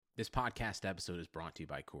This podcast episode is brought to you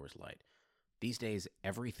by Coors Light. These days,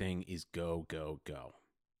 everything is go, go, go.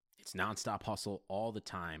 It's nonstop hustle all the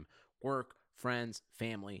time. Work, friends,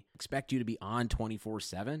 family expect you to be on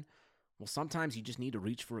 24/7. Well, sometimes you just need to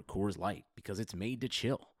reach for a Coors Light because it's made to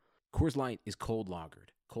chill. Coors Light is cold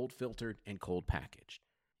lagered, cold filtered, and cold packaged.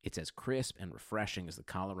 It's as crisp and refreshing as the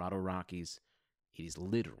Colorado Rockies. It is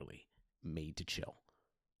literally made to chill.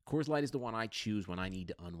 Coors Light is the one I choose when I need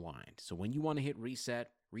to unwind. So when you want to hit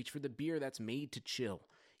reset, reach for the beer that's made to chill.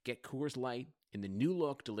 Get Coors Light in the new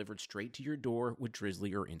look delivered straight to your door with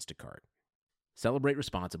Drizzly or Instacart. Celebrate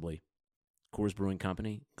responsibly. Coors Brewing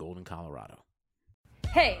Company, Golden, Colorado.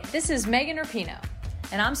 Hey, this is Megan Rapinoe.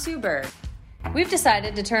 And I'm Sue Bird. We've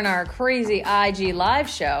decided to turn our crazy IG live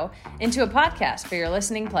show into a podcast for your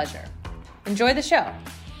listening pleasure. Enjoy the show.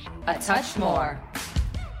 A Touch More.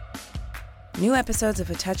 New episodes of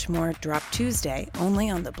A Touch More drop Tuesday only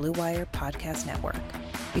on the Blue Wire Podcast Network.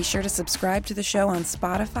 Be sure to subscribe to the show on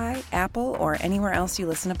Spotify, Apple, or anywhere else you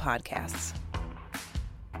listen to podcasts.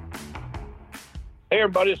 Hey,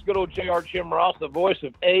 everybody, it's good old JR Jim Ross, the voice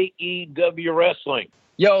of AEW Wrestling.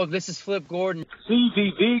 Yo, this is Flip Gordon.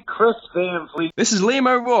 CVV Chris Van Fleet. This is Liam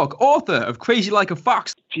O'Rourke, author of Crazy Like a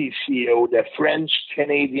Fox. TCO, the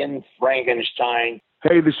French-Canadian Frankenstein.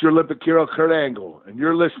 Hey, this is your Olympic hero, Kurt Angle, and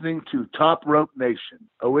you're listening to Top Rope Nation.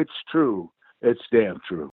 Oh, it's true. It's damn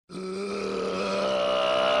true.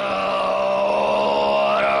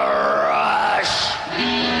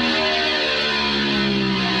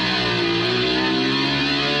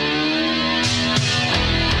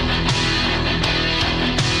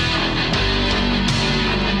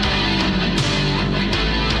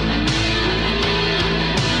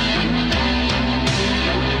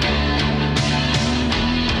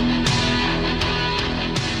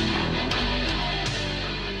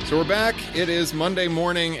 So we're back. It is Monday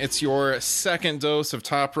morning. It's your second dose of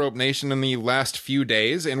Top Rope Nation in the last few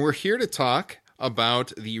days, and we're here to talk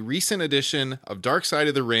about the recent edition of Dark Side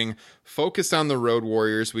of the Ring, focused on the Road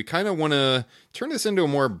Warriors. We kind of want to turn this into a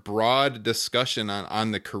more broad discussion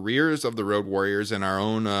on the careers of the Road Warriors and our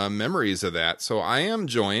own memories of that. So I am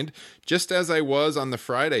joined, just as I was on the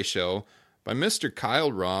Friday show, by Mr.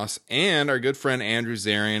 Kyle Ross and our good friend Andrew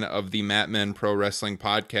Zarian of the Mat Men Pro Wrestling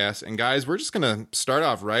Podcast. And guys, we're just going to start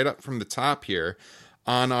off right up from the top here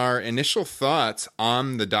on our initial thoughts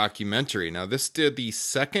on the documentary. Now, this did the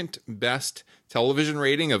second best television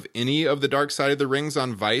rating of any of the Dark Side of the Rings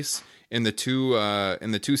on Vice in the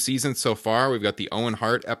two seasons so far. We've got the Owen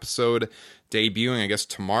Hart episode debuting, I guess,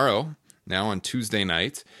 tomorrow, now on Tuesday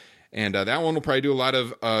night. And that one will probably do a lot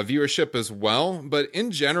of viewership as well. But in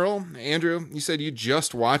general, Andrew, you said you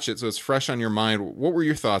just watched it, so it's fresh on your mind. What were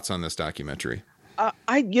your thoughts on this documentary?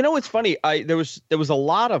 It's funny. There was a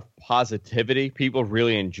lot of positivity. People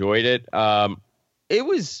really enjoyed it. It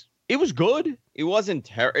was good. It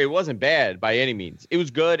wasn't bad by any means. It was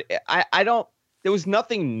good. There was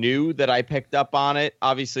nothing new that I picked up on it.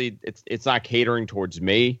 Obviously, it's not catering towards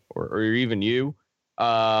me or even you.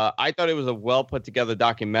 I thought it was a well put together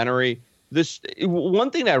documentary. One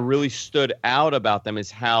thing that really stood out about them is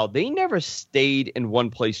how they never stayed in one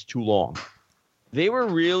place too long. They were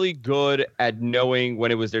really good at knowing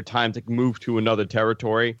when it was their time to move to another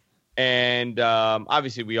territory. And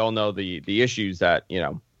obviously, we all know the issues that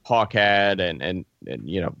Hawk had and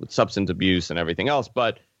with substance abuse and everything else.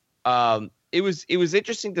 But it was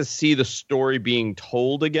interesting to see the story being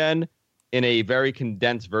told again in a very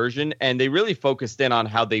condensed version, and they really focused in on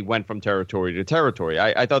how they went from territory to territory.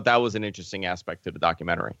 I thought that was an interesting aspect to the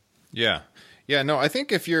documentary. Yeah. No, I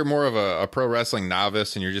think if you're more of a pro wrestling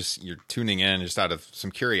novice and you're tuning in just out of some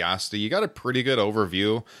curiosity, you got a pretty good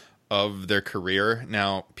overview of their career.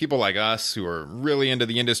 Now, people like us who are really into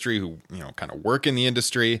the industry, who kind of work in the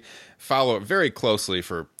industry, follow it very closely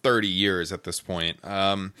for 30 years at this point.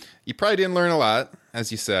 You probably didn't learn a lot,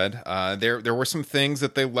 as you said. There were some things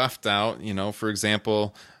that they left out. For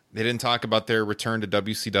example, they didn't talk about their return to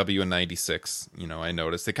WCW in '96. I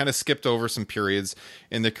noticed they kind of skipped over some periods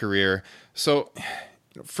in the career. So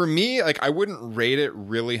for me, I wouldn't rate it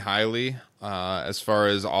really highly as far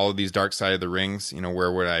as all of these Dark Side of the Rings.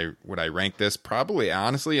 Where would I rank this? Probably,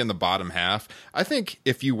 honestly, in the bottom half. I think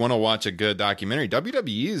if you want to watch a good documentary,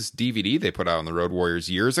 WWE's DVD they put out on the Road Warriors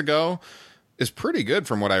years ago is pretty good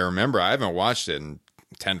from what I remember. I haven't watched it in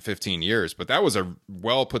 10, 15 years, but that was a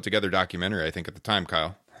well put together documentary, I think, at the time,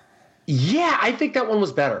 Kyle. Yeah, I think that one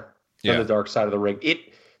was better than The Dark Side of the Ring. It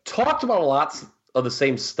talked about a lot of the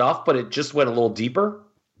same stuff, but it just went a little deeper.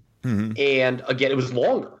 Mm-hmm. And again, it was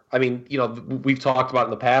longer. I mean, we've talked about in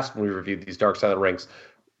the past when we reviewed these Dark Side of the Rings,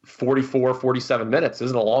 44, 47 minutes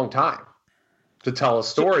isn't a long time. to tell a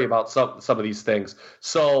story about some of these things.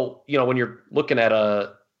 So, when you're looking at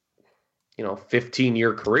a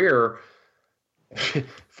 15-year career,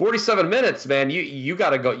 47 minutes, man, you got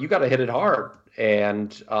to go, you got to hit it hard.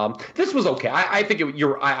 And this was okay. I think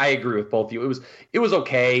I agree with both of you. It was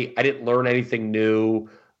okay. I didn't learn anything new.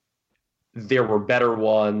 There were better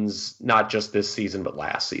ones, not just this season, but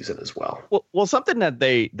last season as well. Well, something that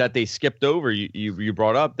they skipped over, you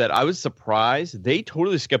brought up, that I was surprised, they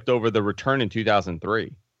totally skipped over the return in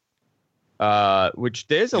 2003, which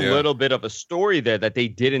there's a little bit of a story there that they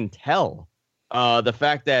didn't tell. The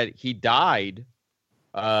fact that he died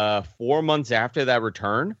 4 months after that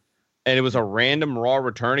return, and it was a random Raw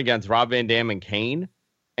return against Rob Van Dam and Kane,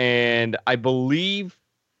 and I believe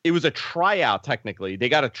it was a tryout. Technically, they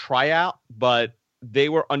got a tryout, but they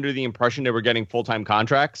were under the impression they were getting full-time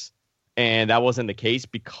contracts, and that wasn't the case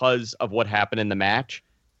because of what happened in the match.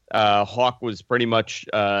 Hawk was pretty much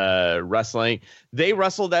wrestling. They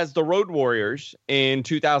wrestled as the Road Warriors in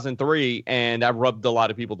 2003, and that rubbed a lot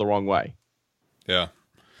of people the wrong way. Yeah.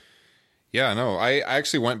 Yeah, no, I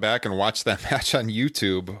actually went back and watched that match on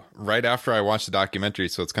YouTube right after I watched the documentary,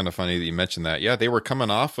 so it's kind of funny that you mentioned that. Yeah, they were coming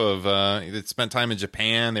off of, they spent time in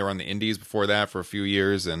Japan, they were on the Indies before that for a few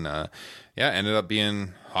years, and ended up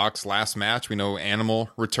being Hawk's last match. We know Animal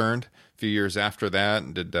returned a few years after that.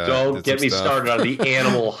 And Don't get me started on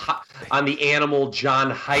the Animal John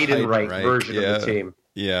Heidenreich version of the team.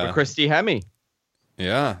 Yeah. Or Christy Hemme.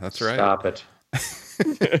 Yeah, that's right. Stop it.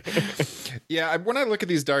 Yeah, when I look at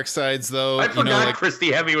these dark sides, though, I forgot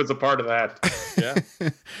Christy Hemme was a part of that. Yeah,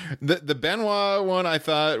 the Benoit one I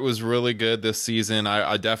thought was really good this season.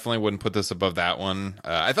 I definitely wouldn't put this above that one.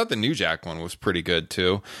 I thought the New Jack one was pretty good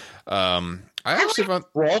too. I actually found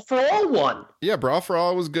Brawl for All one. Yeah, Brawl for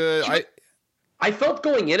All was good. I felt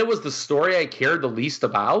going in, it was the story I cared the least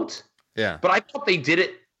about. Yeah, but I thought they did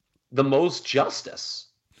it the most justice.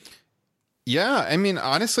 Yeah, I mean,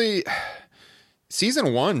 honestly.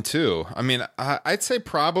 Season 1, too. I mean, I'd say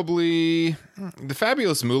probably the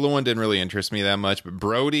Fabulous Moolah one didn't really interest me that much, but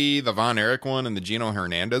Brody, the Von Erich one, and the Gino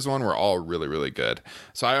Hernandez one were all really, really good.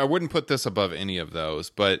 So I wouldn't put this above any of those.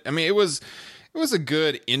 But, I mean, it was a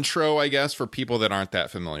good intro, I guess, for people that aren't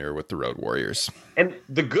that familiar with the Road Warriors. And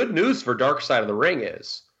the good news for Dark Side of the Ring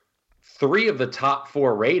is 3 of the top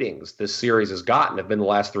 4 ratings this series has gotten have been the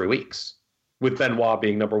last 3 weeks, with Benoit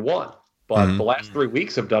being number 1. But the last 3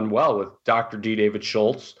 weeks have done well with Dr. D. David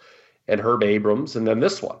Schultz and Herb Abrams, and then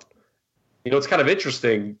this one. It's kind of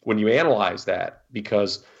interesting when you analyze that,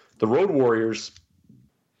 because the Road Warriors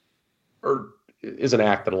is an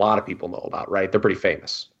act that a lot of people know about, right? They're pretty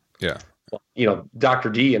famous. Yeah. Dr.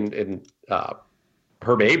 D and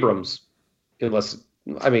Herb Abrams, a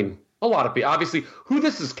lot of people, obviously, who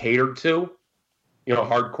this is catered to,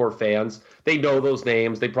 hardcore fans, they know those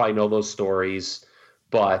names, they probably know those stories.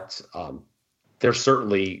 But they're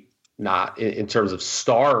certainly not, in terms of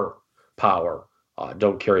star power,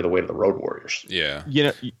 don't carry the weight of the Road Warriors. Yeah.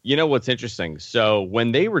 You know what's interesting? So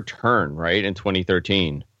when they returned, right, in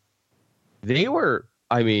 2013, they were,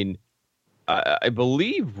 I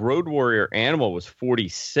believe Road Warrior Animal was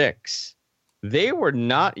 46. They were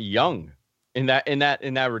not young in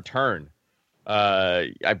that return.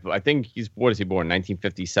 I think what is he born?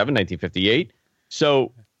 1957, 1958.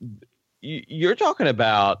 So you're talking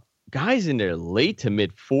about guys in their late to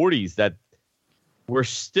mid 40s that were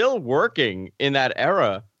still working in that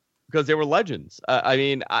era because they were legends.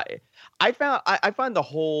 I find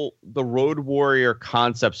the Road Warrior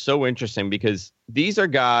concept so interesting because these are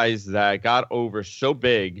guys that got over so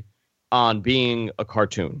big on being a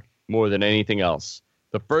cartoon more than anything else.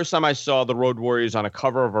 The first time I saw the Road Warriors on a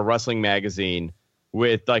cover of a wrestling magazine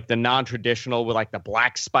with like the non-traditional with like the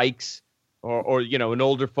black spikes, or an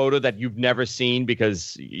older photo that you've never seen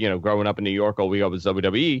because, growing up in New York, all we got was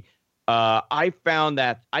WWE. I found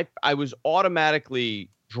that I was automatically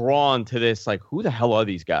drawn to this, like, who the hell are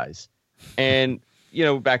these guys? And,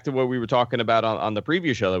 back to what we were talking about on the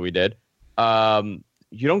preview show that we did,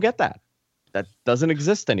 you don't get that. That doesn't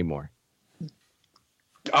exist anymore.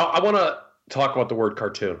 I want to talk about the word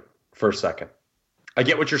cartoon for a second. I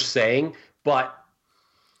get what you're saying, but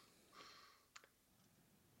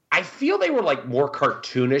I feel they were like more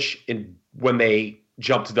cartoonish when they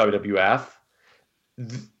jumped to WWF.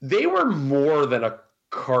 They were more than a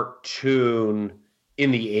cartoon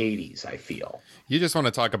in the 80s, I feel. You just want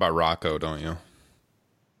to talk about Rocco, don't you?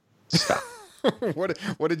 Stop.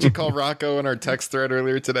 What did you call Rocco in our text thread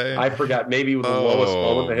earlier today? I forgot. Maybe it was the lowest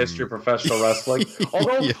moment in the history of professional wrestling.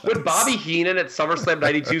 Although when Bobby Heenan at SummerSlam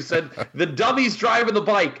 92 said, the dummy's driving the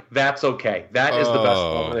bike, that's okay. That is the best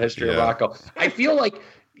moment in the history of Rocco. I feel like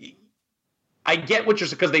I get what you're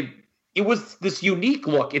saying, because it was this unique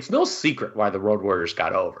look. It's no secret why the Road Warriors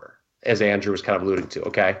got over, as Andrew was kind of alluding to.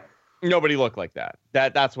 Okay, nobody looked like that.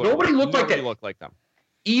 That's what nobody looked like that. Nobody looked like them,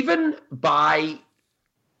 even by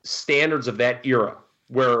standards of that era,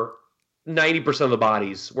 where 90% of the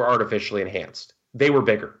bodies were artificially enhanced. They were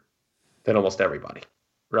bigger than almost everybody,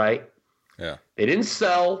 right? Yeah. They didn't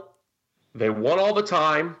sell. They won all the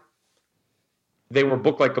time. They were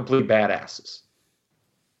booked like complete badasses.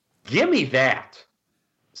 Give me that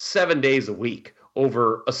 7 days a week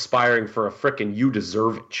over aspiring for a frickin' "you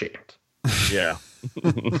deserve it" chant. Yeah.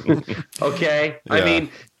 Okay? Yeah. I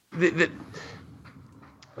mean,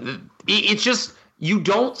 it's just, you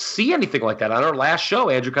don't see anything like that. On our last show,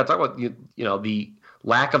 Andrew kind of talked about the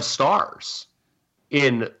lack of stars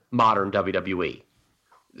in modern WWE.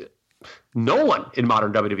 No one in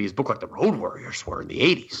modern WWE is booked like the Road Warriors were in the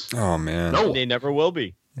 80s. Oh, man. No, they never will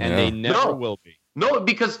be. And they never will be. No,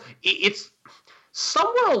 because it's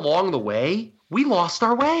somewhere along the way, we lost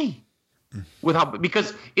our way.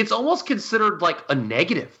 Because it's almost considered like a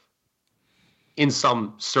negative in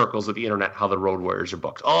some circles of the internet how the Road Warriors are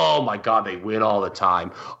booked. Oh, my God, they win all the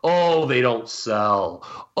time. Oh, they don't sell.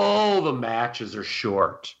 Oh, the matches are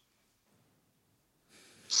short.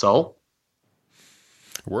 So?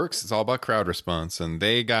 Works. It's all about crowd response. And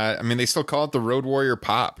they still call it the Road Warrior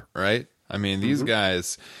pop, right? I mean, these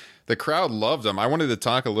guys, the crowd loved them. I wanted to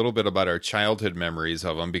talk a little bit about our childhood memories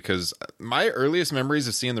of them, because my earliest memories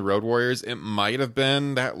of seeing the Road Warriors, it might have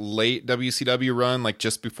been that late WCW run, like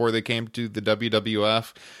just before they came to the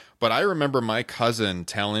WWF. But I remember my cousin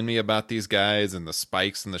telling me about these guys and the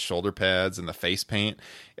spikes and the shoulder pads and the face paint.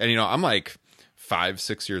 And, I'm like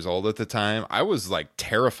 5-6 years old at the time. I was like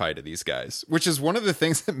terrified of these guys, which is one of the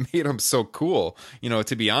things that made them so cool.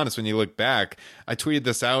 To be honest, when you look back, I tweeted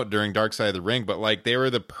this out during Dark Side of the Ring, but like they were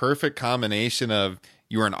the perfect combination of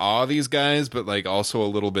you were in awe of these guys, but like also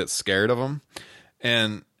a little bit scared of them.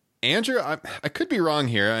 And Andrew, I could be wrong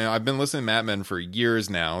here. I've been listening to Mat Men for years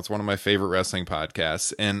now. It's one of my favorite wrestling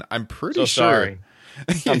podcasts, and I'm pretty sure. Sorry.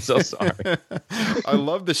 I'm so sorry. I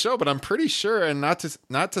love the show, but I'm pretty sure, and not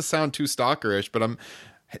to sound too stalkerish, but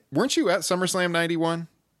weren't you at SummerSlam 91?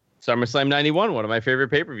 SummerSlam 91, one of my favorite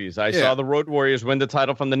pay-per-views. I saw the Road Warriors win the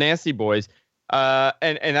title from the Nasty Boys. And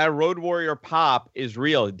that Road Warrior pop is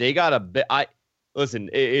real. They got a bit. Listen,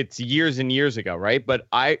 it's years and years ago, right? But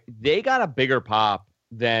they got a bigger pop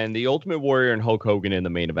than the Ultimate Warrior and Hulk Hogan in the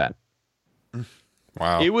main event.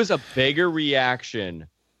 Wow. It was a bigger reaction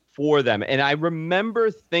for them. And I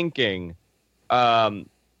remember thinking,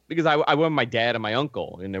 because I went with my dad and my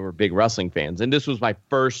uncle, and they were big wrestling fans. And this was my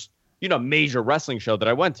first, major wrestling show that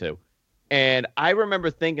I went to. And I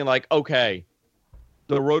remember thinking, like, okay,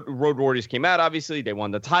 the Road Warriors came out, obviously. They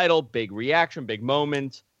won the title, big reaction, big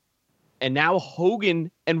moment. And now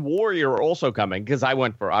Hogan and Warrior are also coming, because I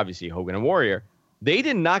went for, obviously, Hogan and Warrior. They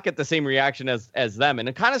did not get the same reaction as them. And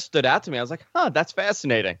it kind of stood out to me. I was like, that's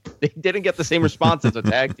fascinating. They didn't get the same response as a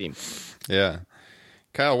tag team. Yeah.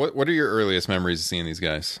 Kyle, what are your earliest memories of seeing these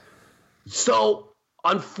guys? So,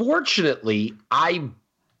 unfortunately, I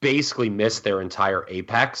basically missed their entire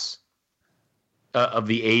apex of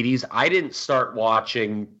the 80s. I didn't start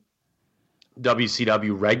watching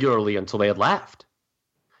WCW regularly until they had left.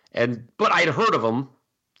 But I'd heard of them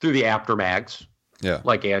through the aftermags. Yeah.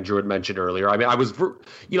 Like Andrew had mentioned earlier. I mean, I was,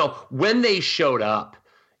 when they showed up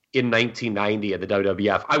in 1990 at the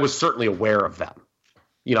WWF, I was certainly aware of them.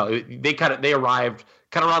 They arrived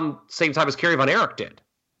kind of around the same time as Kerry Von Erich did.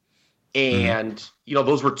 And,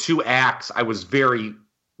 those were two acts I was very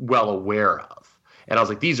well aware of. And I was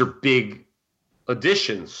like, these are big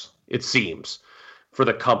additions, it seems, for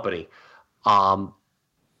the company. Animal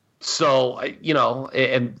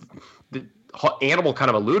kind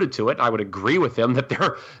of alluded to it. I would agree with him that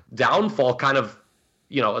their downfall kind of,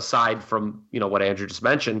 aside from, what Andrew just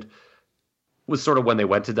mentioned, was sort of when they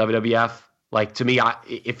went to WWF. Like, to me,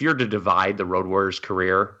 if you're to divide the Road Warriors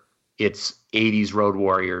career, it's 80s Road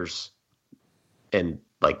Warriors and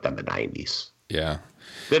like then the 90s. Yeah.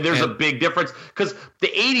 There's a big difference because the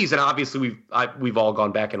 80s, and obviously we've all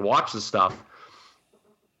gone back and watched this stuff.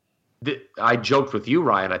 I joked with you,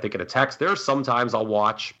 Ryan, I think in a text, there's sometimes I'll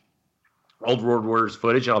watch old Road Warriors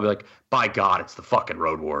footage and I'll be like, by God, it's the fucking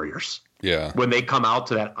Road Warriors. Yeah. When they come out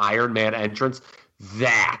to that Iron Man entrance,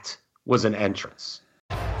 that was an entrance.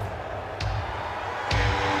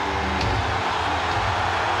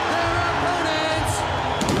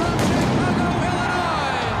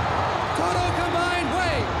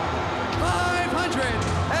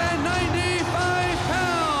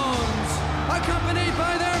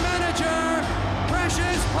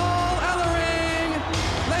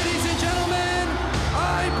 Ladies and gentlemen,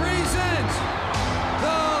 I present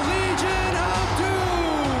the Legion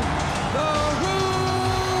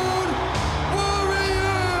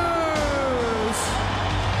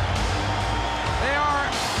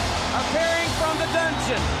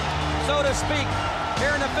speak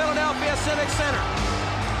here in the Philadelphia Civic Center.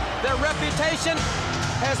 Their reputation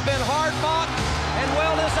has been hard-fought and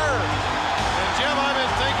well-deserved. And Jim, I've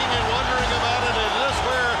been thinking and wondering about it. Is this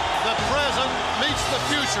where the present meets the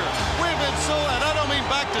future? We've been and I don't mean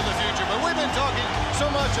back to the future, but we've been talking so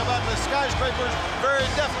much about the skyscrapers, very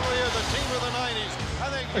definitely are the team of the 90s. I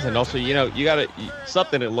think. Listen, also, you got to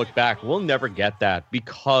something to look back. We'll never get that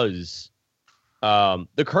because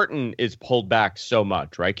the curtain is pulled back so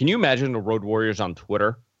much, right? Can you imagine the Road Warriors on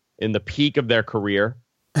Twitter in the peak of their career?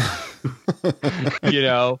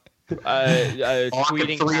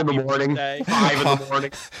 Tweeting 3 in the morning, 5 in the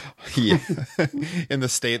morning. Yeah, in the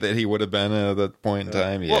state that he would have been at that point in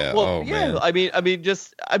time. Yeah. Man. I mean,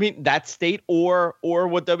 that state or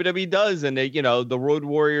what WWE does, and the Road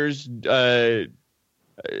Warriors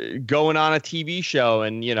going on a TV show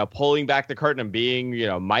and pulling back the curtain and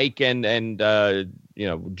being Mike and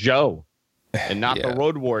Joe, and not the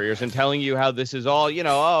Road Warriors, and telling you how this is all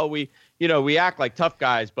we act like tough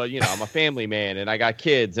guys, but I'm a family man and I got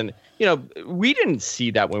kids, and we didn't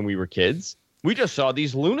see that when we were kids. We just saw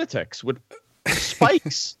these lunatics with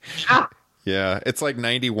spikes. Yeah, it's like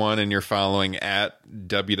 91 and you're following at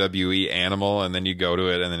WWE Animal, and then you go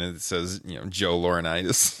to it and then it says Joe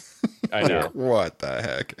Laurinaitis. I know. What the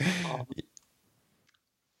heck?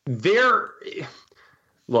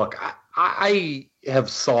 Look, I have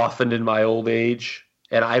softened in my old age,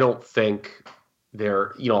 and I don't think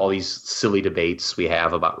there, all these silly debates we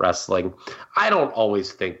have about wrestling. I don't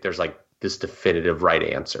always think there's like this definitive right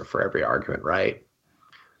answer for every argument, right?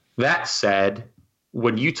 That said,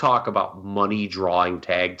 when you talk about money drawing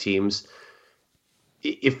tag teams,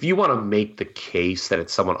 if you want to make the case that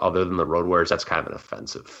it's someone other than the Road Warriors, that's kind of an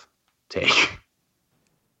offensive take.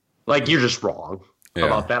 Like, you're just wrong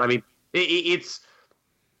about that. I mean,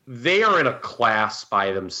 they are in a class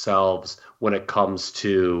by themselves when it comes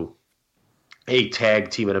to a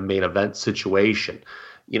tag team in a main event situation.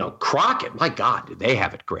 Crockett, my God, did they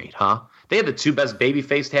have it great, huh? They had the 2 best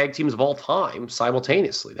babyface tag teams of all time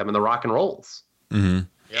simultaneously, them and the Rock and Rolls. Mm-hmm.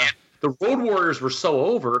 Yeah. The Road Warriors were so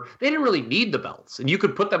over, they didn't really need the belts. And you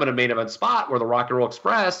could put them in a main event spot where the Rock and Roll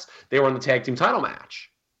Express, they were in the tag team title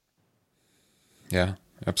match. Yeah,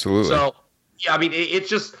 absolutely. So, yeah, I mean, it's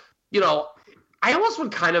just, I almost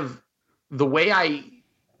would kind of, the way I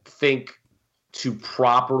think to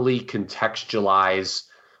properly contextualize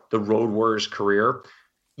the Road Warriors career,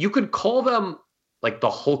 you could call them like the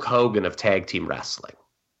Hulk Hogan of tag team wrestling,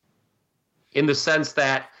 in the sense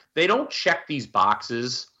that they don't check these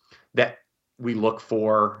boxes that we look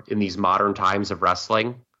for in these modern times of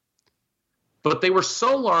wrestling, but they were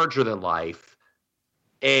so larger than life.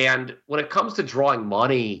 And when it comes to drawing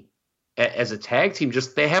money as a tag team,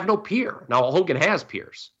 just they have no peer. Now, Hogan has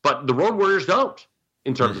peers, but the Road Warriors don't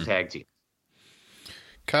in terms of tag team.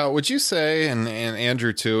 Kyle, would you say, and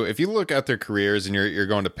Andrew too, if you look at their careers and you're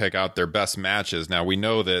going to pick out their best matches, now we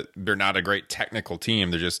know that they're not a great technical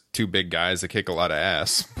team. They're just 2 big guys that kick a lot of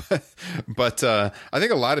ass. But I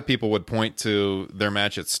think a lot of people would point to their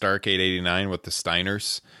match at Starrcade 89 with the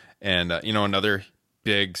Steiners and, another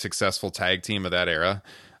big successful tag team of that era.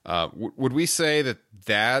 Would we say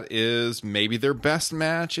that is maybe their best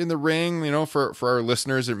match in the ring, for our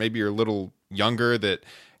listeners that maybe are a little younger that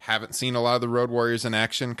haven't seen a lot of the Road Warriors in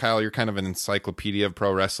action? Kyle, you're kind of an encyclopedia of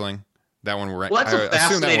pro wrestling. That one, well, that's a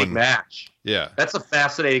fascinating match. Yeah, that's a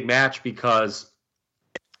fascinating match because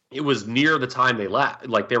it was near the time they left.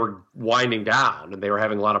 Like, they were winding down and they were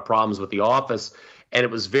having a lot of problems with the office, and it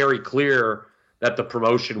was very clear that the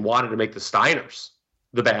promotion wanted to make the Steiners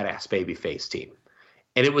the badass babyface team,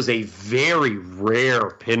 and it was a very rare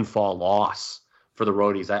pinfall loss for the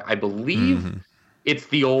Roadies. I believe it's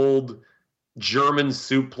the old German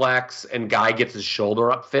suplex and guy gets his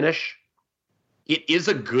shoulder up finish. It is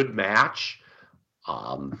a good match.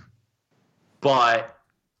 But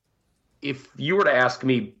if you were to ask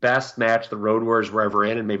me best match the Road Warriors were ever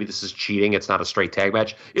in, and maybe this is cheating, it's not a straight tag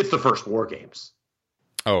match, it's the first War Games.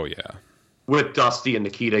 Oh, yeah. With Dusty and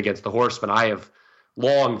Nikita against the Horsemen. I have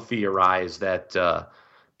long theorized that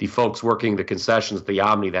the folks working the concessions at the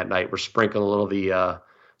Omni that night were sprinkling a little of the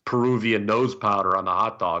Peruvian nose powder on the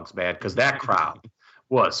hot dogs, man, because that crowd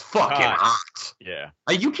was fucking hot. Yeah.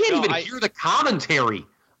 You can't even hear the commentary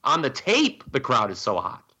on the tape. The crowd is so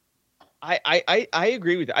hot. I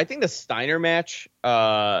agree with you. I think the Steiner match,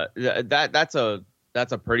 that's a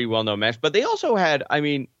pretty well known match. But they also had,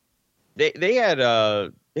 they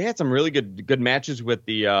had some really good matches with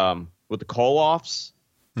the Koloffs.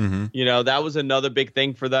 Mm-hmm. That was another big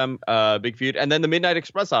thing for them, big feud. And then the Midnight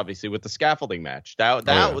Express, obviously, with the scaffolding match.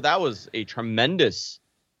 That was a tremendous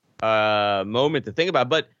moment to think about.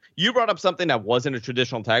 But You brought up something that wasn't a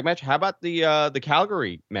traditional tag match. How about the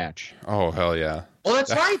Calgary match? Oh, hell yeah. Oh,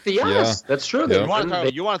 that's right. That's true. You want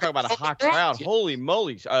to talk about a hot crowd? Holy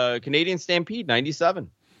moly! Canadian Stampede '97.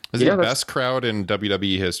 It's the best crowd in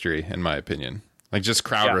WWE history, in my opinion. Like, just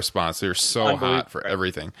crowd response. They're so hot for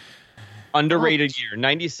everything. Underrated year,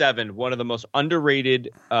 97, one of the most underrated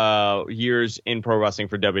years in pro wrestling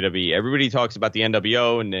for WWE. Everybody talks about the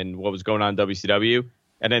NWO and then what was going on in WCW,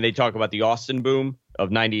 and then they talk about the Austin boom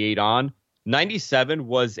of 98 on. 97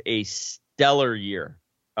 was a stellar year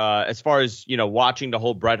as far as, watching the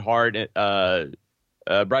whole Bret Hart and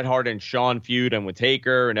Shawn feud and with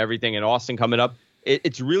Taker and everything, and Austin coming up.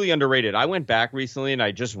 It's really underrated. I went back recently and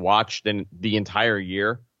I just watched the entire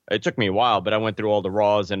year. It took me a while, but I went through all the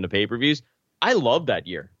Raws and the pay-per-views. I loved that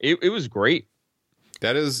year. It was great.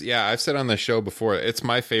 That is, I've said on the show before, it's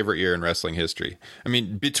my favorite year in wrestling history. I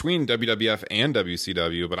mean, between WWF and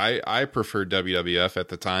WCW, but I preferred WWF at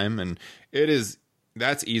the time, and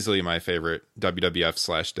that's easily my favorite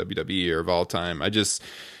WWF/WWE year of all time.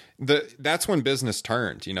 That's when business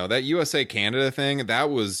turned, that USA Canada thing, that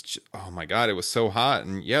was, oh my God, it was so hot.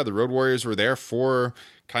 And yeah, the Road Warriors were there for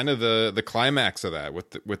kind of the climax of that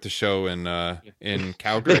with the show in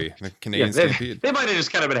Calgary, the Canadian Stampede. They might have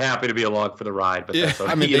just kind of been happy to be along for the ride, but that's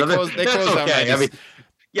okay. I mean, they closed out.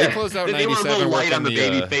 They closed out 97. They were a little light on the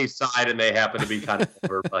babyface side, and they happened to be kind of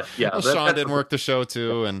over. But Shawn didn't work the show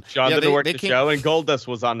too, and Shawn didn't work the show, and Goldust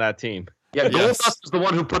was on that team. Yeah, Goldust is the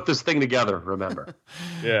one who put this thing together, remember?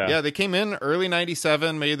 Yeah, they came in early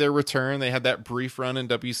 97, made their return. They had that brief run in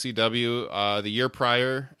WCW the year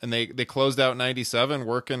prior, and they closed out 97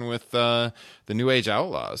 working with the New Age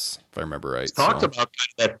Outlaws, if I remember right. Talked about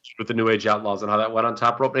that with the New Age Outlaws and how that went on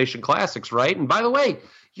Top Rope Nation Classics, right? And by the way,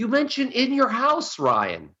 you mentioned In Your House,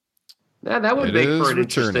 Ryan. That would make for an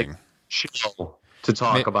interesting show to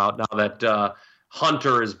talk about now that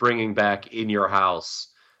Hunter is bringing back In Your House.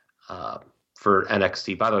 For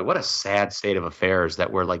NXT. By the way, what a sad state of affairs that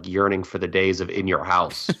we're like yearning for the days of In Your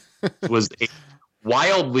House. It was a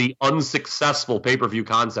wildly unsuccessful pay-per-view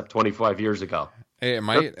concept 25 years ago. Hey,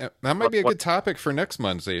 that might be a good topic for next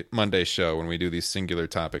Monday show when we do these singular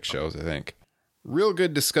topic shows, I think. Real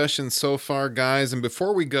good discussion so far, guys. And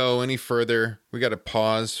before we go any further, we got to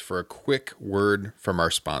pause for a quick word from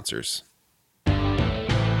our sponsors.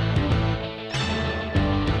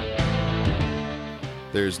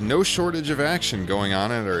 There's no shortage of action going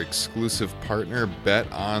on at our exclusive partner,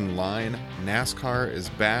 BetOnline. NASCAR is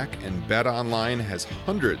back, and BetOnline has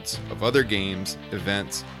hundreds of other games,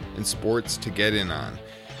 events, and sports to get in on.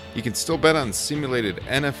 You can still bet on simulated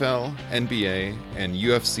NFL, NBA, and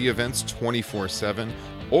UFC events 24/7,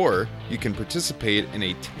 or you can participate in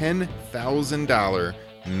a $10,000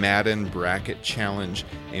 Madden Bracket Challenge,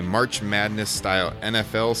 a March Madness-style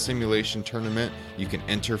NFL simulation tournament you can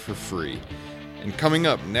enter for free. And coming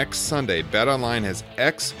up next Sunday, BetOnline has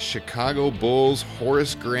ex-Chicago Bulls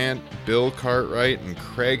Horace Grant, Bill Cartwright, and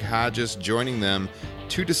Craig Hodges joining them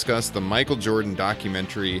to discuss the Michael Jordan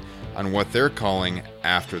documentary on what they're calling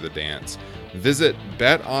After the Dance. Visit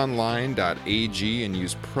betonline.ag and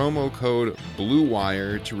use promo code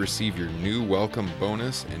BLUEWIRE to receive your new welcome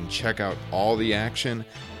bonus and check out all the action.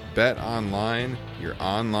 BetOnline, your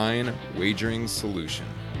online wagering solution.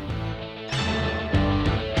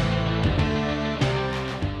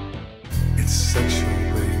 Sexual,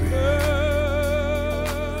 baby.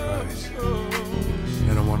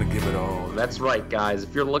 And I want to give it all. That's right, guys.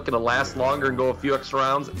 If you're looking to last longer and go a few extra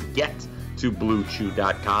rounds, get to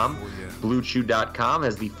BlueChew.com. BlueChew.com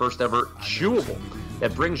has the first ever chewable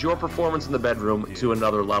that brings your performance in the bedroom to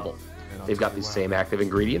another level. They've got the same active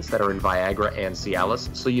ingredients that are in Viagra and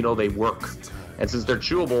Cialis, so you know they work. And since they're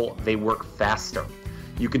chewable, they work faster.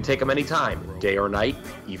 You can take them anytime, day or night,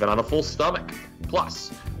 even on a full stomach.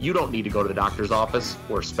 Plus, you don't need to go to the doctor's office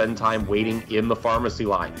or spend time waiting in the pharmacy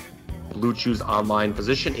line. Blue Chew's online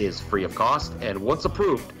position is free of cost, and once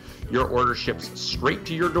approved, your order ships straight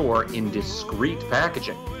to your door in discreet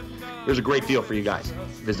packaging. There's a great deal for you guys.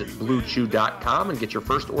 Visit BlueChew.com and get your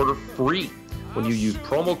first order free when you use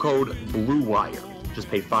promo code BLUEWIRE.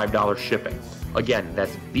 Just pay $5 shipping. Again,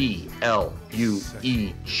 that's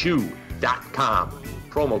BLUE Chew.com.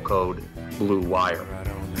 Promo code BLUEWIRE.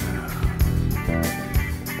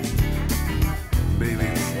 Baby,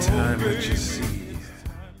 it's time that you see.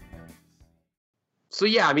 So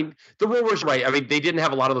yeah, I mean, the Road Warriors, right? I mean, they didn't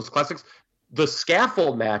have a lot of those classics. The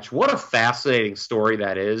scaffold match, what a fascinating story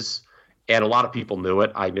that is. And a lot of people knew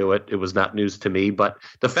it. I knew it. It was not news to me. But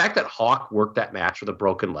the fact that Hawk worked that match with a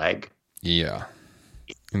broken leg. Yeah.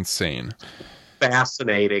 Insane.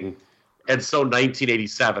 Fascinating. And so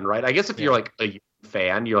 1987, right? I guess if you're like a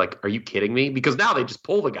fan, you're like, are you kidding me? Because now they just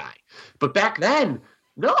pull the guy. But back then,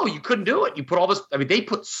 no, you couldn't do it. You put all this, I mean, they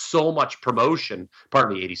put so much promotion,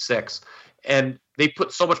 pardon me, 86, and they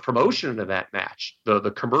put so much promotion into that match.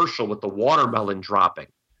 The commercial with the watermelon dropping.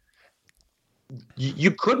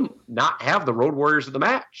 You couldn't not have the Road Warriors in the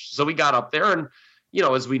match. So we got up there, and,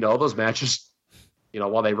 as we know, those matches,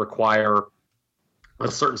 while they require a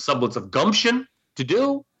certain semblance of gumption to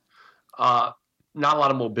do, not a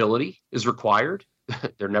lot of mobility is required.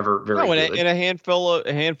 They're never very good. And a handful of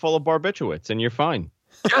barbiturates, and you're fine.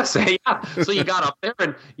 Yes, yeah. So you got up there,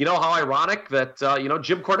 and how ironic that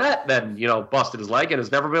Jim Cornette then busted his leg and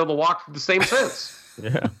has never been able to walk the same since.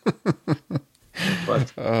 Yeah.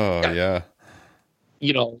 But yeah.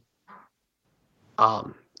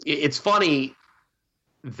 It's funny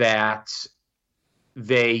that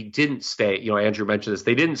they didn't stay. Andrew mentioned this.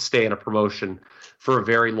 They didn't stay in a promotion for a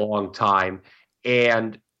very long time,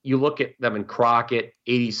 and you look at them in Crockett,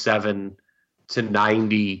 87 to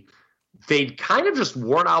 90. They'd kind of just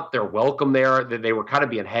worn out their welcome there. That they were kind of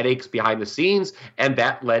being headaches behind the scenes, and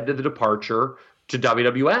that led to the departure to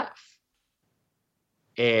WWF.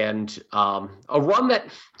 And a run that,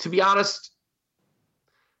 to be honest,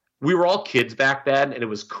 we were all kids back then, and it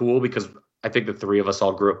was cool because I think the three of us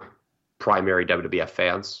all grew up primary WWF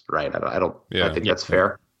fans, right? I think that's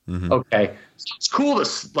fair. Mm-hmm. Okay. So it's cool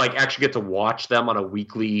to actually get to watch them on a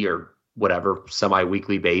weekly or whatever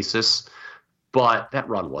semi-weekly basis, but that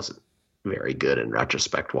run wasn't very good in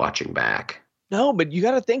retrospect watching back. No, but you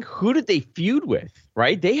got to think, who did they feud with,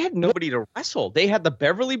 right? They had nobody to wrestle. They had the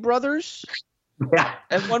Beverly Brothers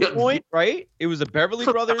at one point, right? It was the Beverly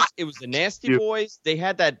Brothers. It was the Nasty Boys. They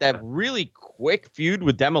had that really quick feud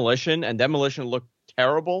with Demolition, and Demolition looked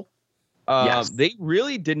terrible. Yes. They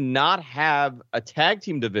really did not have a tag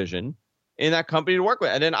team division in that company to work with.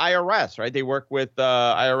 And then IRS, right? They work with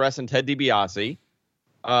IRS and Ted DiBiase.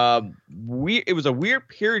 It was a weird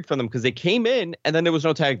period for them because they came in and then there was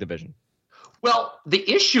no tag division. Well, the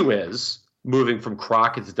issue is, moving from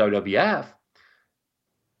Crockett to WWF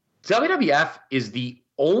is the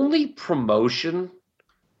only promotion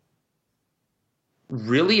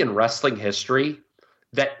really in wrestling history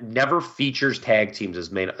that never features tag teams as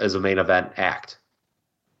a main event act.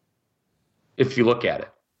 If you look at it.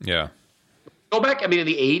 Yeah. Go back, in the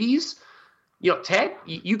 80s, tag,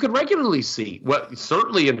 you could regularly see,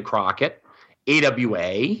 certainly in Crockett,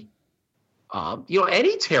 AWA,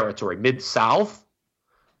 any territory, Mid-South,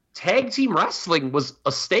 tag team wrestling was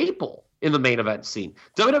a staple in the main event scene.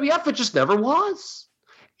 WWF, it just never was.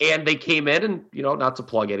 And they came in and, not to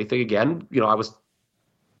plug anything again, I was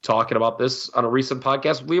talking about this on a recent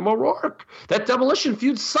podcast with Liam O'Rourke. That Demolition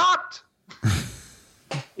feud sucked.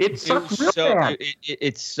 It sucked real bad.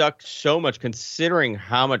 It sucked so much considering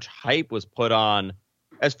how much hype was put on.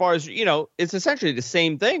 As far as, it's essentially the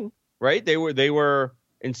same thing, right? They were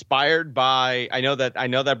inspired by, I know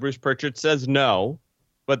that Bruce Pritchard says no,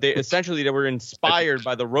 but they were inspired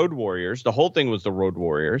by the Road Warriors. The whole thing was the Road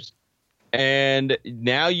Warriors. And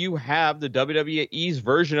now you have the WWE's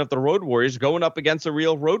version of the Road Warriors going up against the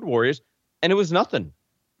real Road Warriors, and it was nothing.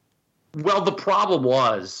 Well, the problem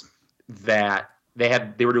was that they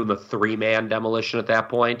were doing the 3-man Demolition at that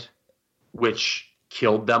point, which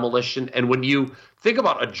killed Demolition. And when you think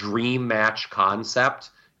about a dream match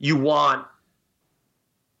concept, you want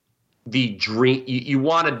the dream. You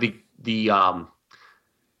wanted the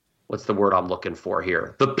what's the word I'm looking for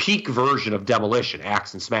here? The peak version of Demolition,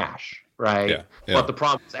 Axe and Smash. Right. Yeah. But the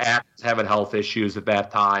problem is Axe was having health issues at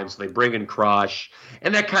that time. So they bring in Crush,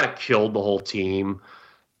 and that kind of killed the whole team.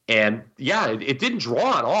 And it didn't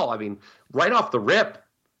draw at all. Right off the rip,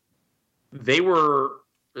 they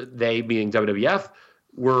being WWF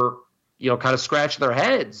were, kind of scratching their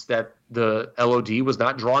heads that the LOD was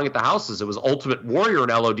not drawing at the houses. It was Ultimate Warrior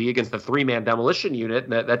and LOD against the 3-man Demolition unit.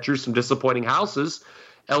 And that drew some disappointing houses.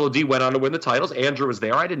 LOD went on to win the titles. Andrew was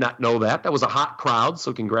there. I did not know that. That was a hot crowd,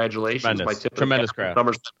 so congratulations. Tremendous crowd.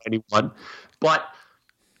 Numbers 91. But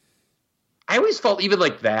I always felt even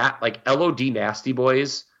like that, like LOD Nasty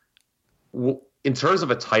Boys, in terms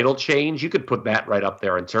of a title change, you could put that right up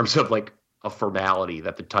there in terms of like a formality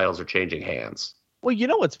that the titles are changing hands. Well, you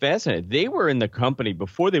know what's fascinating? They were in the company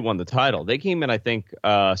before they won the title. They came in, I think,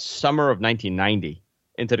 summer of 1990.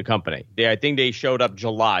 Into the company. I think they showed up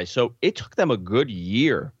July. So it took them a good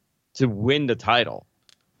year to win the title.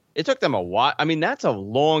 It took them a while. That's a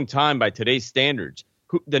long time by today's standards.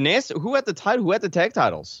 Who had the title? Who had the tag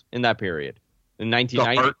titles in that period? In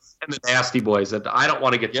 1990? The Hearts and the Nasty Boys. I don't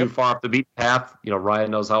want to get too far off the beaten path.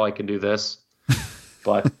 Ryan knows how I can do this.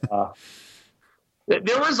 But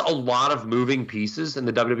there was a lot of moving pieces in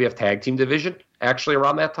the WWF tag team division actually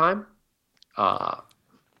around that time. Power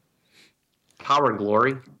and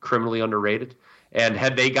Glory, criminally underrated. And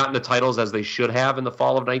had they gotten the titles as they should have in the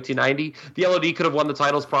fall of 1990, the LOD could have won the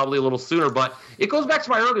titles probably a little sooner. But it goes back to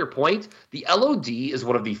my earlier point. The LOD is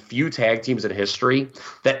one of the few tag teams in history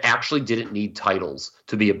that actually didn't need titles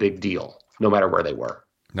to be a big deal, no matter where they were.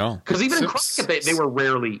 No. Because even in Crockett, they were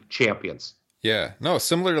rarely champions. Yeah. No,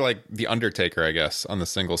 similar to like The Undertaker, I guess, on the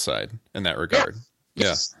single side in that regard.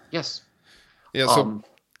 Yes. Yeah. Yes. Yeah. So,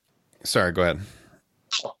 sorry, go ahead.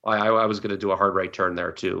 I was going to do a hard right turn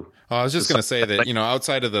there, too. I was just going to say that,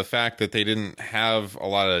 outside of the fact that they didn't have a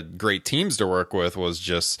lot of great teams to work with was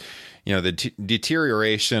just, the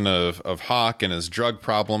deterioration of Hawk and his drug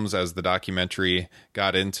problems as the documentary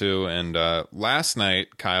got into. And last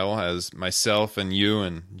night, Kyle, as myself and you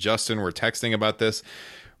and Justin were texting about this,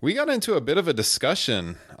 we got into a bit of a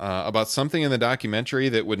discussion about something in the documentary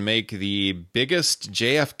that would make the biggest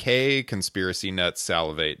JFK conspiracy nuts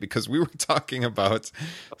salivate, because we were talking about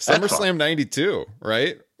SummerSlam 92,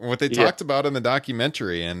 right? What they talked about in the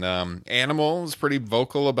documentary. And Animal was pretty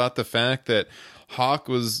vocal about the fact that Hawk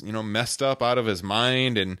was, messed up out of his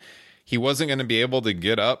mind, and he wasn't going to be able to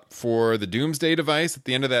get up for the Doomsday Device at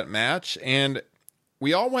the end of that match. And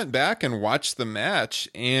we all went back and watched the match,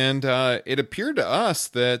 and it appeared to us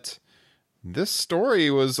that this story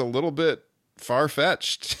was a little bit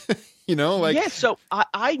far-fetched. So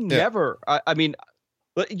I never, I mean,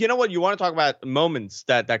 you know what? You want to talk about moments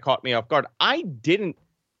that caught me off guard. I didn't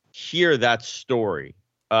hear that story.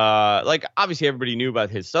 Obviously everybody knew about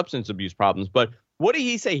his substance abuse problems, but what did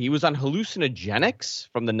he say? He was on hallucinogenics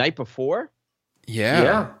from the night before?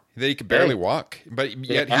 Yeah. That he could barely walk, but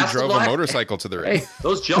yet he drove a motorcycle to the ring. Hey,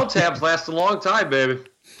 those gel tabs last a long time, baby.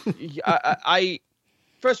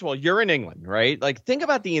 First of all, you're in England, right? Like, think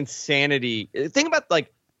about the insanity. Think about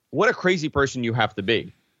what a crazy person you have to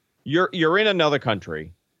be. You're in another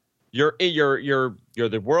country. You're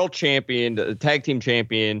the world champion, the tag team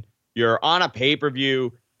champion. You're on a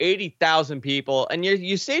pay-per-view, 80,000 people, and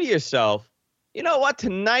you say to yourself, you know what?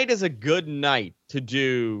 Tonight is a good night to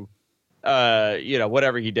do.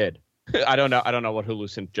 Whatever he did. I don't know what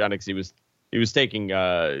hallucinogenics he was taking,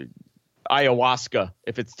 ayahuasca,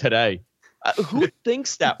 if it's today. Who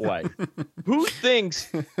thinks that way? Who thinks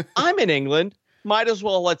I'm in England? Might as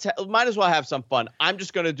well have some fun. I'm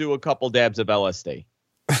just going to do a couple dabs of LSD.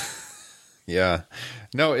 Yeah.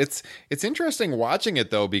 No, it's interesting watching it,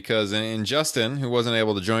 though, because and Justin, who wasn't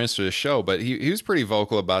able to join us for the show, but he was pretty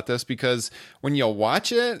vocal about this, because when you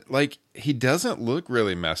watch it, he doesn't look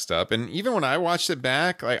really messed up. And even when I watched it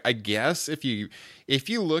back, I guess if you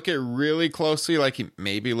look at really closely, he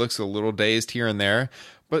maybe looks a little dazed here and there.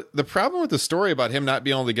 But the problem with the story about him not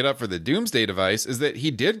being able to get up for the Doomsday Device is that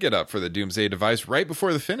he did get up for the Doomsday Device right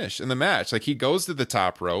before the finish in the match. He goes to the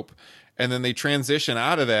top rope, and then they transition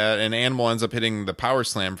out of that, and Animal ends up hitting the power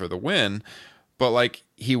slam for the win. But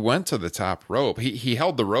he went to the top rope. He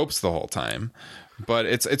held the ropes the whole time. But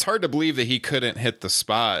it's hard to believe that he couldn't hit the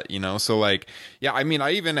spot, So I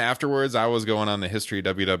even afterwards, I was going on the history of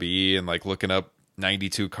WWE and looking up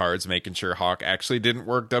 92 cards, making sure Hawk actually didn't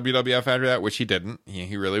work WWF after that, which he didn't.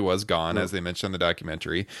 He really was gone, as they mentioned in the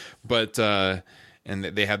documentary. But and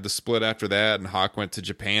they had the split after that, and Hawk went to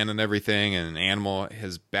Japan and everything, and Animal,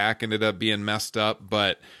 his back ended up being messed up.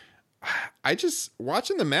 But I just,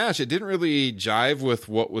 watching the match, it didn't really jive with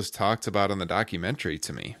what was talked about in the documentary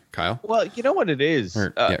to me. Kyle? Well, you know what it is?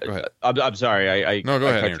 Go ahead. I'm sorry. No, go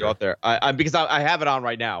ahead. Cut you off there. Because I have it on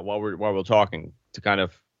right now while we're talking to kind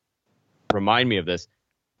of remind me of this.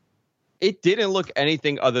 It didn't look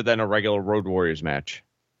anything other than a regular Road Warriors match.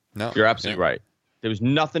 No, you're absolutely right. There was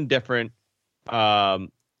nothing different.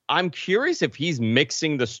 I'm curious if he's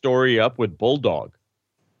mixing the story up with Bulldog.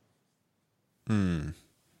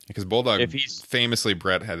 Because Bulldog, famously,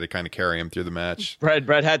 Brett had to kind of carry him through the match.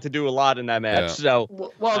 Brett had to do a lot in that match. Yeah.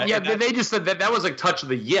 So, they just said that was a touch of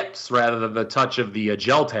the yips rather than the touch of the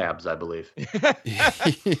gel tabs, I believe.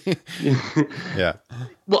 Yeah.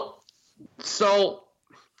 Well, so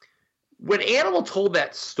when Animal told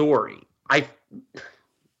that story,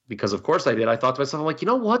 because of course I did, I thought to myself, I'm like, you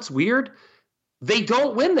know what's weird? They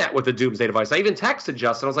don't win that with the Doomsday Device. I even texted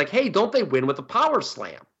Justin. I was like, hey, don't they win with the Power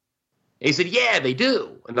Slam? And he said, yeah, they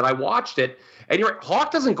do. And then I watched it. And you're right, Hawk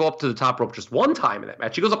doesn't go up to the top rope just one time in that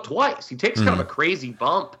match. He goes up twice. He takes kind of a crazy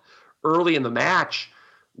bump early in the match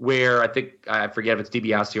where I forget if it's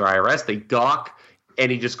DiBiase or IRS. They duck,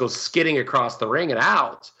 and he just goes skidding across the ring and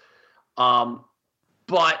out.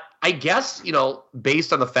 But I guess,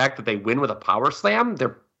 based on the fact that they win with a Power Slam,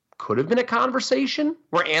 there could have been a conversation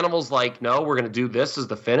where Animal's like, no, we're going to do this as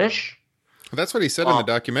the finish. That's what he said in the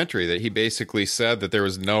documentary, that he basically said that there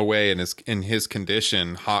was no way in his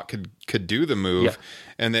condition Hawk could do the move,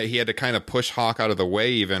 and that he had to kind of push Hawk out of the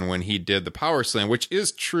way even when he did the power slam, which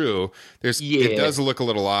is true. It does look a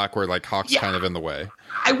little awkward, like Hawk's kind of in the way.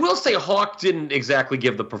 I will say Hawk didn't exactly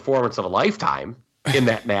give the performance of a lifetime in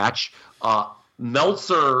that match.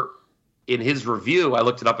 Meltzer, in his review, I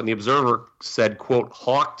looked it up in the Observer, said, quote,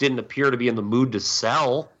 Hawk didn't appear to be in the mood to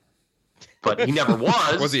sell, but he never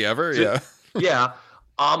was. Was he ever? Yeah. Yeah.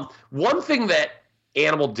 One thing that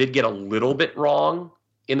Animal did get a little bit wrong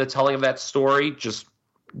in the telling of that story, just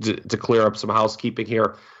to clear up some housekeeping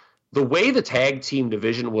here, the way the tag team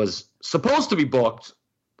division was supposed to be booked,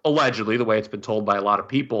 allegedly, the way it's been told by a lot of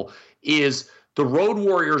people, is the Road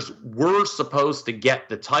Warriors were supposed to get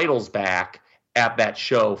the titles back at that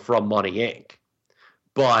show from Money Inc.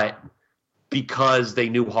 But because they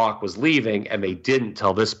knew Hawk was leaving, and they didn't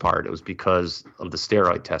tell this part, it was because of the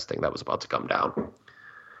steroid testing that was about to come down.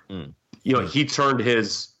 He turned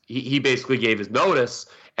he basically gave his notice,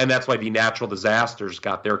 and that's why the Natural Disasters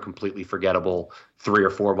got their completely forgettable 3 or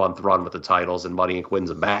 4 month run with the titles, and Money Inc. wins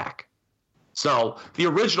them back. So the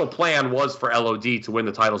original plan was for LOD to win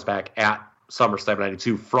the titles back at SummerSlam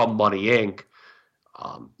 92 from Money Inc.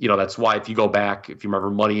 That's why if you go back, if you remember,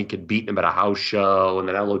 Money Inc. had beaten him at a house show, and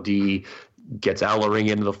then LOD gets Ellering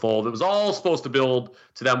into the fold. It was all supposed to build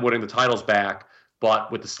to them winning the titles back,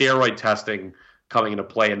 but with the steroid testing coming into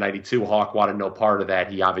play in 92, Hawk wanted no part of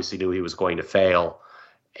that. He obviously knew he was going to fail,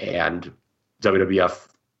 and WWF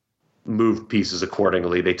moved pieces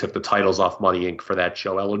accordingly. They took the titles off Money Inc. for that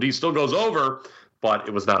show. LOD still goes over, but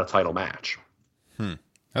it was not a title match.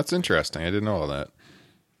 That's interesting. I didn't know all that.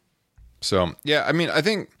 So, yeah, I mean, I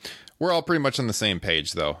think we're all pretty much on the same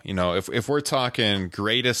page, though. If we're talking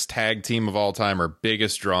greatest tag team of all time or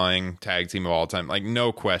biggest drawing tag team of all time, like,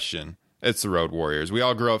 no question, it's the Road Warriors. We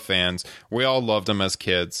all grew up fans. We all loved them as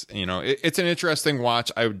kids. It's an interesting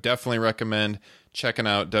watch. I would definitely recommend checking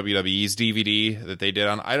out WWE's DVD that they did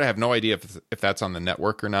on. I have no idea if that's on the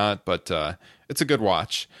network or not, but it's a good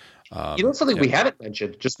watch. Something we haven't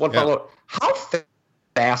mentioned, just one follow-up. How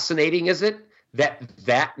fascinating is it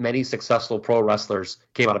that many successful pro wrestlers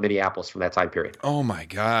came out of Minneapolis from that time period? Oh my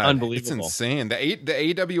God. Unbelievable. It's insane. The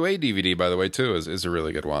AWA DVD, by the way, too, is a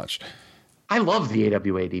really good watch. I love the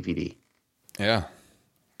AWA DVD. Yeah.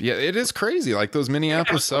 Yeah, it is crazy. Like those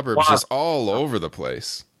Minneapolis suburbs just all over the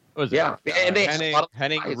place. Yeah. And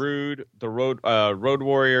Henning, Rude, the Road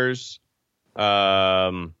Warriors,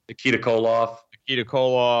 Nikita Koloff,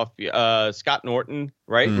 Scott Norton,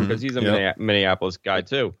 right? Mm-hmm. Because he's a Minneapolis guy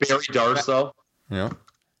too. Barry Darsow. Yeah.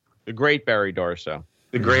 The great Barry Darsow.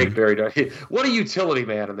 The great Barry Darsow. What a utility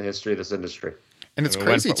man in the history of this industry. And it's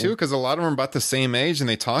crazy too, because a lot of them are about the same age, and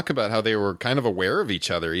they talk about how they were kind of aware of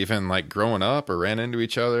each other, even like growing up, or ran into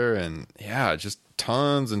each other, and just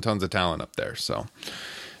tons and tons of talent up there. So,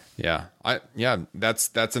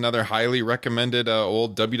 that's another highly recommended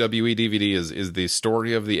old WWE DVD is the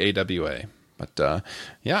story of the AWA. But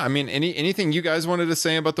I mean, anything you guys wanted to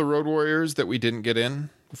say about the Road Warriors that we didn't get in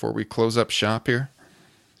before we close up shop here?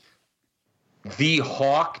 The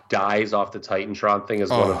Hawk dies off the Titantron thing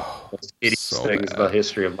is one of the most hideous things in the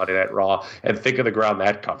history of Monday Night Raw. And think of the ground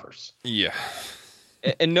that covers. Yeah.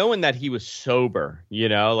 And knowing that he was sober,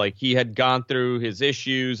 like he had gone through his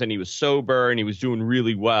issues and he was sober and he was doing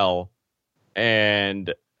really well.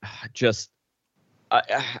 And just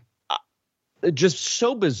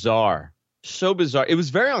so bizarre. So bizarre. It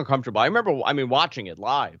was very uncomfortable. I remember, watching it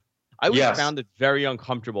live. I always found it very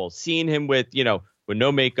uncomfortable seeing him with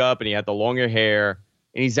no makeup, and he had the longer hair,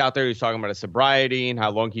 and he's out there, he's talking about his sobriety and how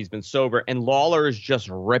long he's been sober, and Lawler is just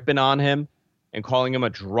ripping on him and calling him a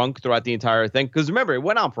drunk throughout the entire thing. Because remember, it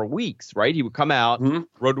went on for weeks, right? He would come out,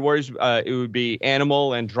 Road Warriors, it would be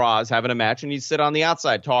Animal and Droz having a match, and he'd sit on the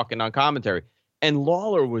outside talking on commentary. And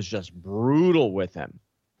Lawler was just brutal with him.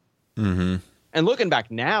 Mm-hmm. And looking back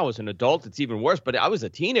now as an adult, it's even worse. But I was a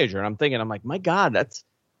teenager, and I'm like, my God, that's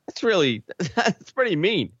pretty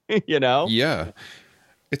mean, Yeah.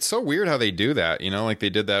 It's so weird how they do that, like they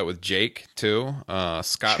did that with Jake too,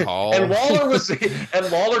 Scott Hall, and Lawler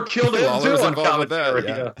killed him Lawler too. Was involved with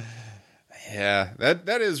that. Yeah,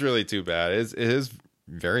 that is really too bad. It is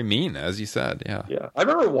very mean, as you said. Yeah. I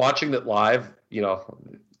remember watching that live,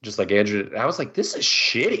 just like Andrew. I was like, this is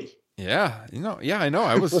shitty. Yeah, I know.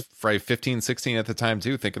 I was probably 15, 16 at the time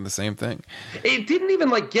too, thinking the same thing. It didn't even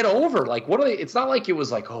get over. What are they? It's not like it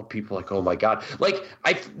was people oh my God.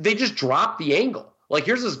 They just dropped the angle.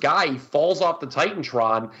 Here's this guy, he falls off the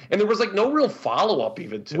Titantron, and there was no real follow up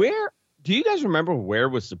even to. Where do you guys remember where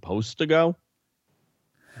it was supposed to go?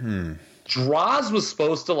 Droz was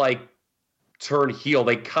supposed to turn heel.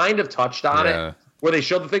 They kind of touched on it where they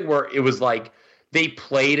showed the thing where it was like they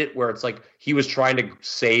played it where it's like he was trying to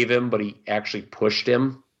save him, but he actually pushed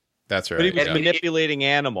him. That's right. But he was manipulating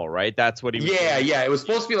Animal, right? That's what he was doing. Yeah. It was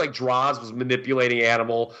supposed to be like Droz was manipulating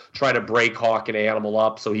Animal, trying to break Hawk and Animal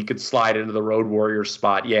up so he could slide into the Road Warrior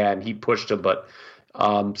spot. Yeah, and he pushed him, but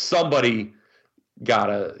somebody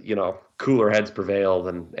got cooler heads prevailed,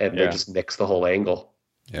 and they just nixed the whole angle.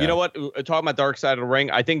 Yeah. You know what? Talking about Dark Side of the Ring,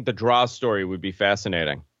 I think the Droz story would be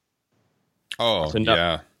fascinating. Oh,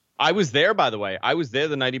 yeah. I was there, by the way. I was there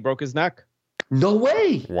the night he broke his neck. No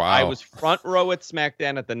way. Wow. I was front row at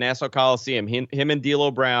SmackDown at the Nassau Coliseum. Him and D'Lo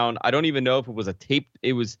Brown. I don't even know if it was a tape.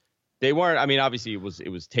 They weren't. I mean, obviously it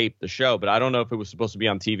was taped, the show, but I don't know if it was supposed to be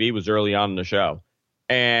on TV. It was early on in the show.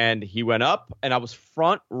 And he went up, and I was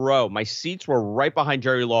front row. My seats were right behind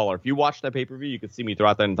Jerry Lawler. If you watched that pay-per-view, you could see me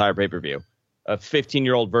throughout that entire pay-per-view. A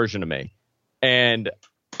 15-year-old version of me. And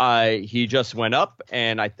he just went up,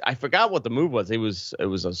 and I forgot what the move was. It wasn't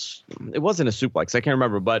a suplex. I can't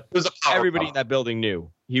remember, but everybody in that building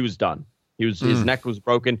knew he was done. His neck was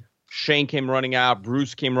broken. Shane came running out.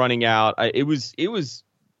 Bruce came running out. It was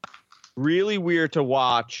really weird to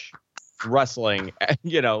watch wrestling,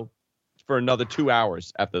 for another 2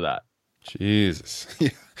 hours after that. Jesus.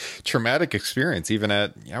 Traumatic experience, even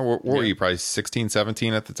at, what were you, probably 16,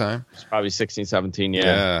 17 at the time? Probably 16, 17,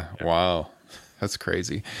 yeah. Wow. That's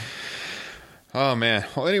crazy. Oh, man.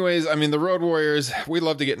 Well, anyways, I mean, the Road Warriors, we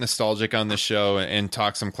love to get nostalgic on this show and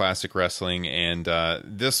talk some classic wrestling, and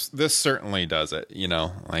this certainly does it,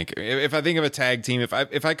 Like, if I think of a tag team, if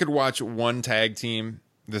I could watch one tag team,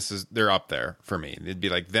 they're up there for me. It'd be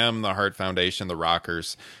like them, the Hart Foundation, the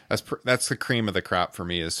Rockers. That's the cream of the crop for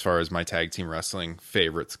me as far as my tag team wrestling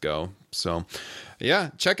favorites go. So,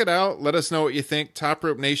 yeah, check it out. Let us know what you think.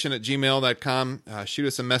 TopRopeNation@gmail.com. Shoot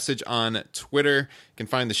us a message on Twitter. You can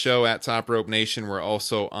find the show at Top Rope Nation. We're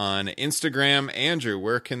also on Instagram. Andrew,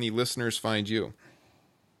 where can the listeners find you?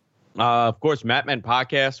 Of course, Mat Men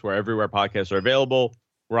Podcast, where everywhere podcasts are available.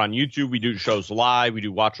 We're on YouTube. We do shows live. We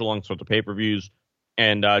do watch-alongs with the pay-per-views.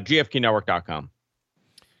 And gfknetwork.com.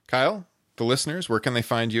 Kyle, the listeners, where can they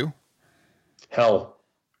find you? Hell.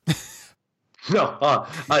 No,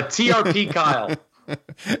 TRP Kyle.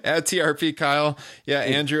 At TRP Kyle. Yeah,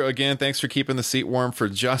 Andrew, again, thanks for keeping the seat warm for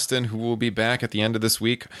Justin, who will be back at the end of this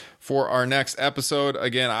week for our next episode.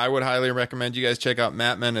 Again, I would highly recommend you guys check out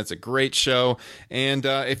Mat Men. It's a great show. And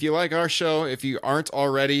if you like our show, if you aren't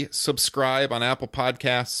already, subscribe on Apple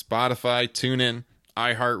Podcasts, Spotify, TuneIn,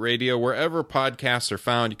 iHeartRadio, wherever podcasts are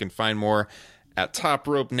found. You can find more at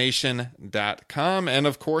topropenation.com. And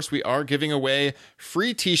of course, we are giving away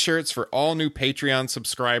free t-shirts for all new Patreon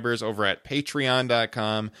subscribers over at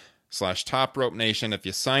patreon.com/topropenation. If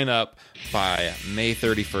you sign up by May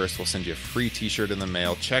 31st, we'll send you a free t-shirt in the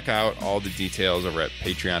mail. Check out all the details over at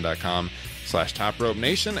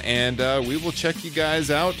patreon.com/topropenation. And we will check you guys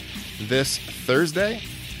out this Thursday.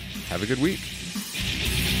 Have a good week.